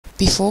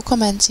Before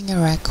commencing a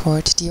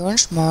record, the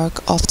orange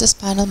mark of the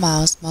spinal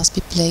mouse must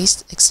be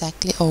placed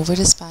exactly over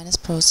the spinous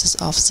process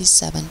of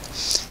C7.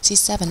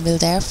 C7 will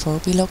therefore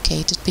be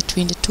located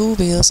between the two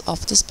wheels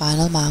of the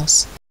spinal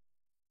mouse.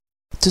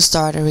 To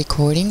start a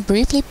recording,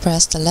 briefly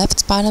press the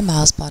left spinal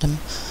mouse button.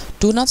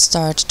 Do not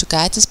start to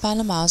guide the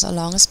spinal mouse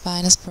along a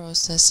spinous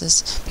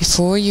processes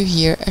before you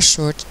hear a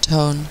short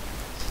tone.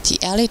 The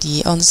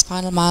LED on the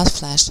spinal mouse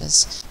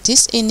flashes.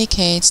 This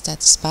indicates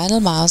that the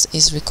spinal mouse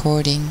is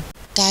recording.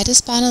 Guide the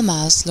spinal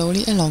mouse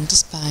slowly along the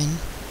spine.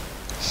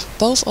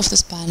 Both of the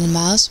spinal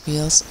mouse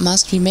wheels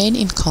must remain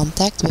in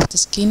contact with the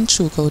skin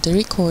throughout the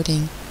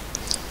recording.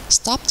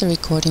 Stop the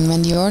recording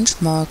when the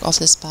orange mark of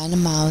the spinal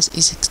mouse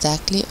is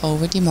exactly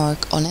over the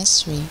mark on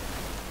S3.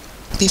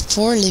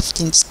 Before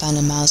lifting the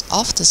spinal mouse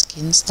off the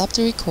skin, stop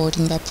the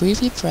recording by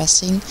briefly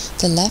pressing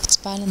the left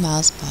spinal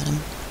mouse button.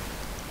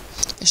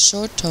 A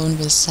short tone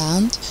will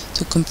sound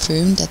to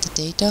confirm that the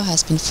data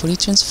has been fully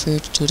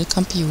transferred to the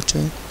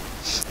computer.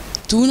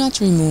 Do not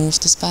remove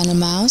the spinal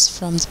mouse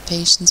from the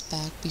patient's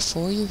back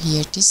before you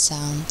hear this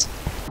sound.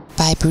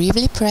 By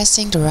briefly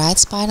pressing the right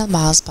spinal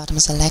mouse button,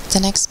 select the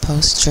next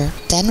posture.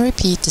 Then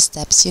repeat the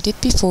steps you did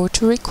before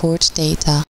to record data.